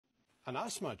An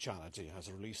asthma charity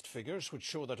has released figures which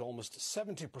show that almost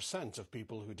 70% of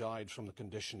people who died from the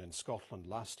condition in Scotland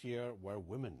last year were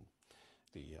women.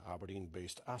 The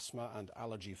Aberdeen-based Asthma and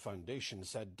Allergy Foundation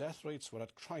said death rates were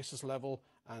at crisis level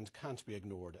and can't be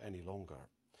ignored any longer.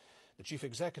 The chief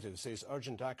executive says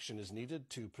urgent action is needed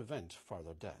to prevent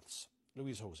further deaths.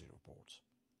 Louise Hosey reports.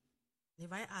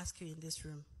 If I ask you in this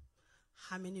room,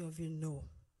 how many of you know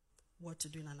what to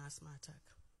do in an asthma attack?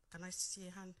 Can I see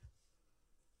a hand?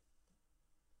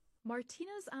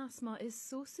 Martina's asthma is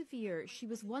so severe she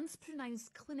was once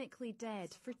pronounced clinically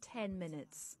dead for 10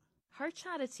 minutes. Her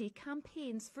charity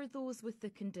campaigns for those with the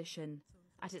condition.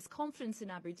 At its conference in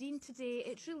Aberdeen today,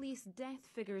 it released death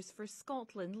figures for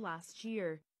Scotland last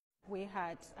year. We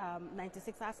had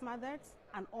 96 asthma deaths,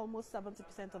 and almost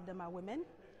 70% of them are women.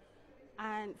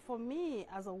 And for me,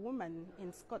 as a woman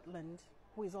in Scotland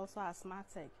who is also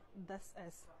asthmatic, this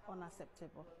is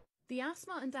unacceptable. The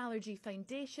Asthma and Allergy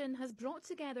Foundation has brought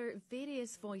together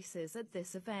various voices at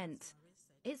this event.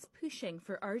 It's pushing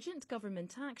for urgent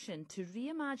government action to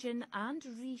reimagine and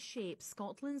reshape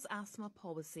Scotland's asthma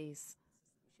policies.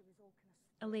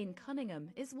 Elaine Cunningham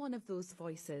is one of those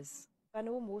voices. I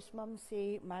know most mums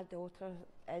say my daughter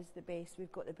is the best,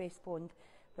 we've got the best bond,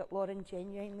 but Lauren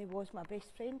genuinely was my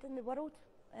best friend in the world.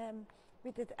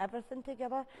 We did everything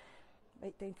together,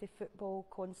 right down to football,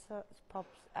 concerts,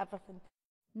 pubs, everything.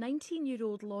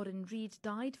 19-year-old Lauren Reid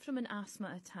died from an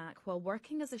asthma attack while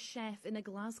working as a chef in a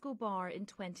Glasgow bar in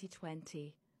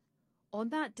 2020. On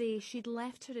that day, she'd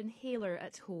left her inhaler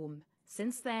at home.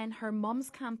 Since then, her mum's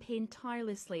campaigned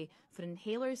tirelessly for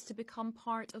inhalers to become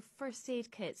part of first aid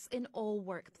kits in all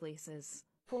workplaces.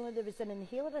 If only there was an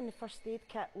inhaler in the first aid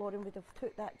kit, Lauren would have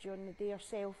took that during the day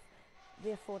herself.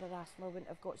 Therefore, her asthma wouldn't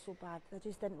have got so bad. I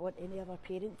just didn't want any other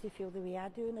parent to feel the way I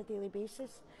do on a daily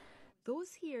basis.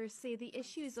 Those here say the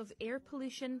issues of air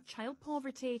pollution, child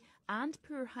poverty and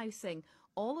poor housing,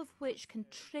 all of which can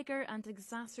trigger and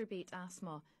exacerbate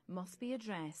asthma, must be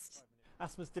addressed.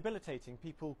 Asthma is debilitating.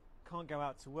 People can't go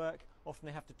out to work. Often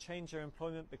they have to change their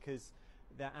employment because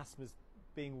their asthma is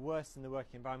being worse in the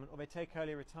working environment, or they take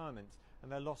early retirement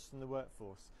and they're lost in the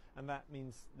workforce. And that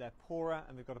means they're poorer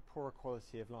and they've got a poorer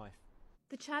quality of life.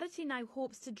 The charity now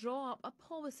hopes to draw up a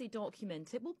policy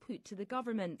document it will put to the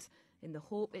government, in the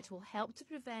hope it will help to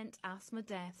prevent asthma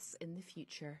deaths in the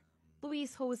future.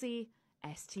 Louise Hosey,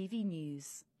 STV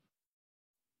News.